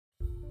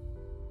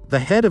The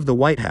head of the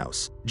White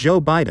House,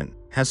 Joe Biden,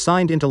 has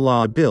signed into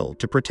law a bill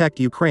to protect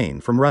Ukraine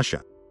from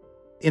Russia.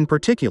 In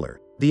particular,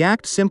 the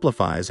act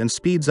simplifies and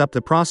speeds up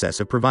the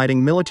process of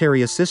providing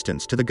military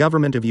assistance to the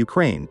government of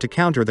Ukraine to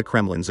counter the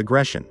Kremlin's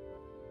aggression.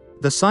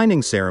 The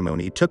signing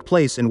ceremony took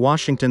place in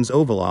Washington's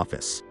Oval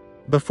Office.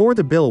 Before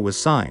the bill was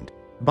signed,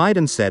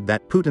 Biden said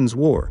that Putin's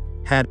war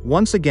had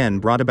once again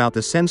brought about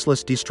the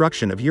senseless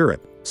destruction of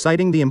Europe,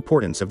 citing the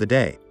importance of the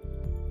day.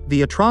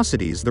 The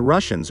atrocities the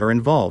Russians are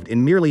involved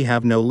in merely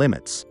have no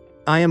limits.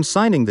 I am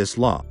signing this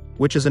law,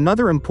 which is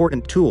another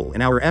important tool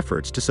in our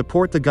efforts to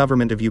support the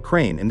government of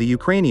Ukraine and the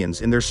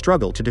Ukrainians in their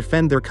struggle to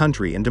defend their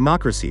country and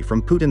democracy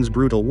from Putin's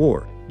brutal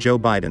war, Joe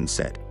Biden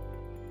said.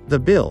 The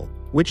bill,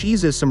 which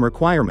eases some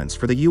requirements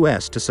for the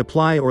U.S. to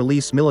supply or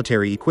lease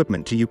military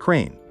equipment to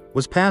Ukraine,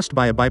 was passed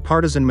by a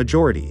bipartisan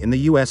majority in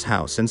the U.S.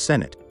 House and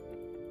Senate.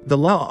 The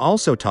law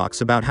also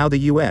talks about how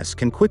the U.S.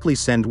 can quickly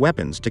send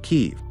weapons to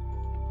Kyiv.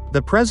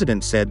 The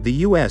president said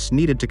the U.S.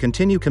 needed to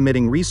continue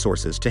committing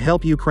resources to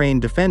help Ukraine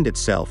defend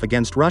itself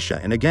against Russia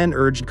and again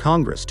urged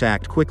Congress to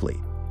act quickly.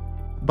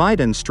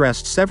 Biden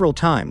stressed several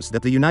times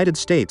that the United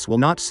States will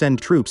not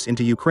send troops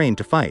into Ukraine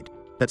to fight,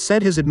 but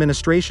said his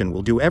administration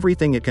will do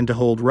everything it can to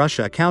hold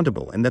Russia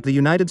accountable and that the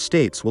United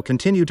States will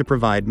continue to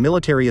provide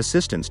military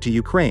assistance to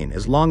Ukraine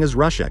as long as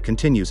Russia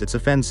continues its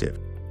offensive.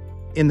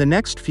 In the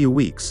next few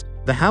weeks,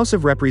 the House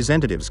of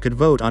Representatives could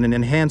vote on an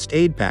enhanced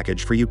aid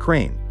package for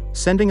Ukraine,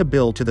 sending a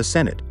bill to the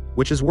Senate,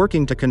 which is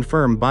working to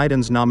confirm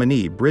Biden's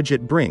nominee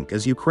Bridget Brink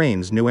as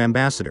Ukraine's new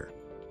ambassador.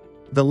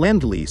 The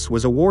Lend-Lease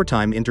was a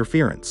wartime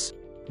interference.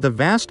 The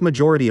vast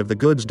majority of the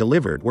goods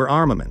delivered were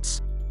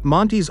armaments.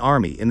 Monty's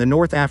army in the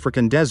North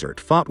African desert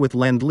fought with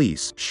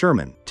Lend-Lease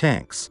Sherman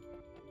tanks.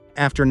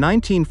 After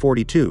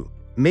 1942,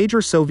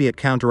 major Soviet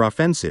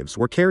counteroffensives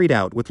were carried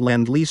out with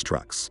Lend-Lease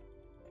trucks.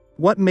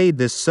 What made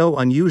this so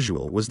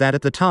unusual was that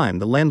at the time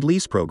the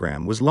Lend-Lease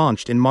program was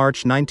launched in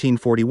March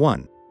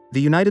 1941,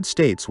 the United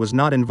States was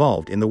not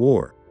involved in the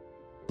war.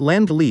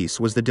 Lend-Lease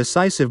was the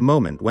decisive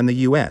moment when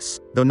the U.S.,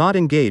 though not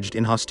engaged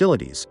in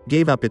hostilities,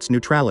 gave up its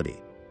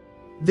neutrality.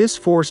 This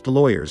forced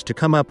lawyers to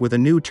come up with a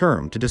new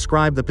term to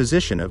describe the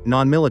position of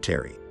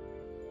non-military.